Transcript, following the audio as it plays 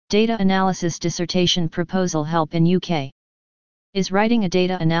Data analysis dissertation proposal help in UK. Is writing a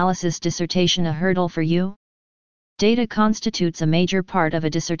data analysis dissertation a hurdle for you? Data constitutes a major part of a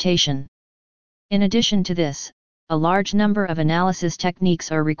dissertation. In addition to this, a large number of analysis techniques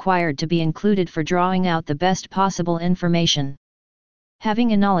are required to be included for drawing out the best possible information.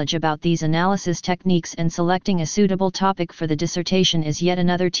 Having a knowledge about these analysis techniques and selecting a suitable topic for the dissertation is yet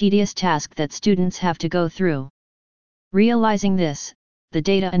another tedious task that students have to go through. Realizing this, the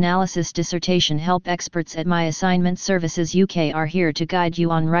data analysis dissertation help experts at My Assignment Services UK are here to guide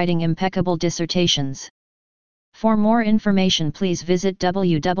you on writing impeccable dissertations. For more information, please visit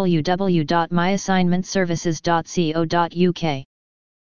www.myassignmentservices.co.uk.